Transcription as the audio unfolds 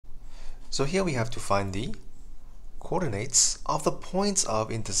So here we have to find the coordinates of the points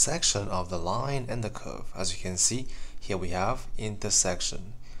of intersection of the line and the curve. As you can see, here we have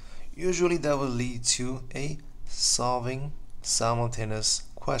intersection. Usually that will lead to a solving simultaneous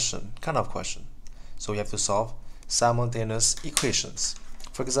question, kind of question. So we have to solve simultaneous equations.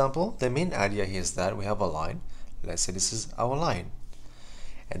 For example, the main idea here is that we have a line. Let's say this is our line.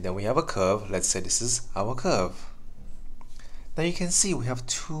 And then we have a curve. Let's say this is our curve. Now you can see we have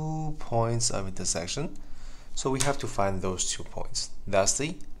 2 points of intersection. So we have to find those 2 points. That's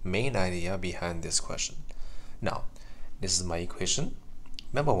the main idea behind this question. Now, this is my equation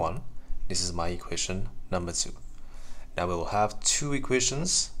number 1. This is my equation number 2. Now we will have 2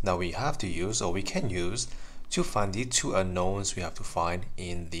 equations that we have to use, or we can use, to find the 2 unknowns we have to find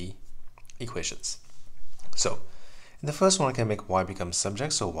in the equations. So, in the first one, I can make y become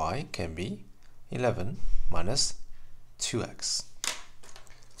subject, so y can be 11 minus 2x.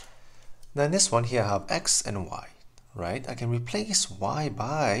 Then this one here I have x and y, right? I can replace y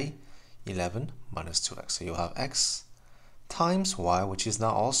by 11 minus 2x. So you have x times y, which is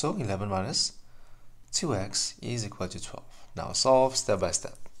now also 11 minus 2x is equal to 12. Now solve step by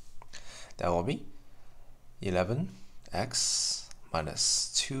step. That will be 11x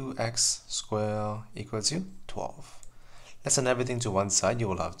minus 2x squared equal to 12. Let's send everything to one side. You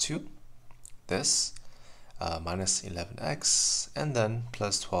will have 2. This minus 11x and then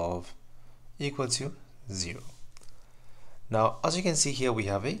plus 12 equal to 0. Now, as you can see here, we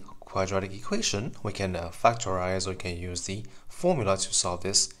have a quadratic equation. We can factorize, or we can use the formula to solve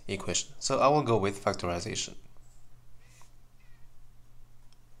this equation. So I will go with factorization.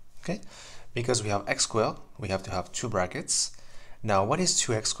 Okay, because we have x squared, we have to have 2 brackets. Now, what is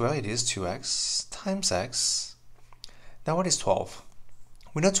 2x squared? It is 2x times x. Now, what is 12?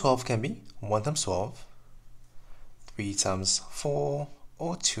 We know 12 can be 1 times 12, 3 times 4,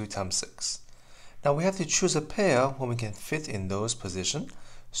 or 2 times 6. Now we have to choose a pair when we can fit in those positions,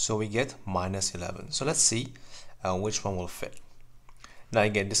 so we get minus 11. So let's see which one will fit. Now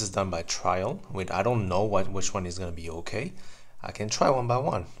again, this is done by trial. I don't know which one is going to be okay. I can try one by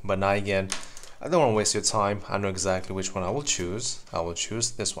one, but now again, I don't want to waste your time. I know exactly which one I will choose. I will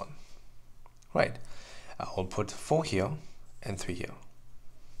choose this one. Right. I will put 4 here and 3 here.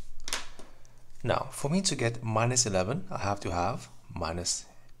 Now, for me to get minus 11, I have to have minus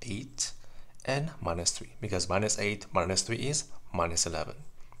 8 and minus 3, because minus 8 minus 3 is minus 11.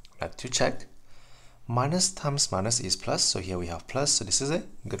 Now to check, minus times minus is plus, so here we have plus, so this is a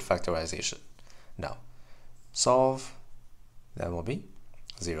good factorization. Now solve, that will be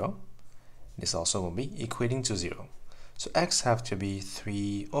 0. This also will be equating to 0. So x have to be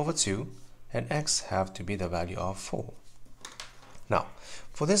 3 over 2 and x have to be the value of 4. Now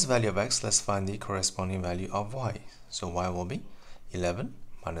for this value of x, let's find the corresponding value of y. So y will be 11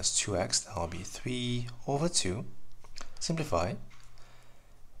 minus 2x, that will be 3 over 2. Simplify.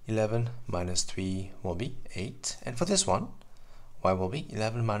 11 minus 3 will be 8. And for this one, y will be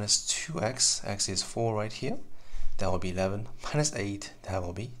 11 minus 2x. X is 4 right here. That will be 11 minus 8. That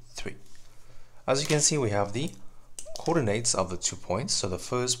will be 3. As you can see, we have the coordinates of the 2 points. So the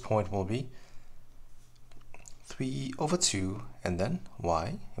first point will be 3 over 2, and then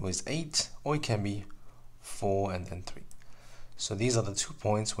y, it was 8, or it can be 4 and then 3. So these are the 2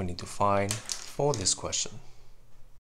 points we need to find for this question.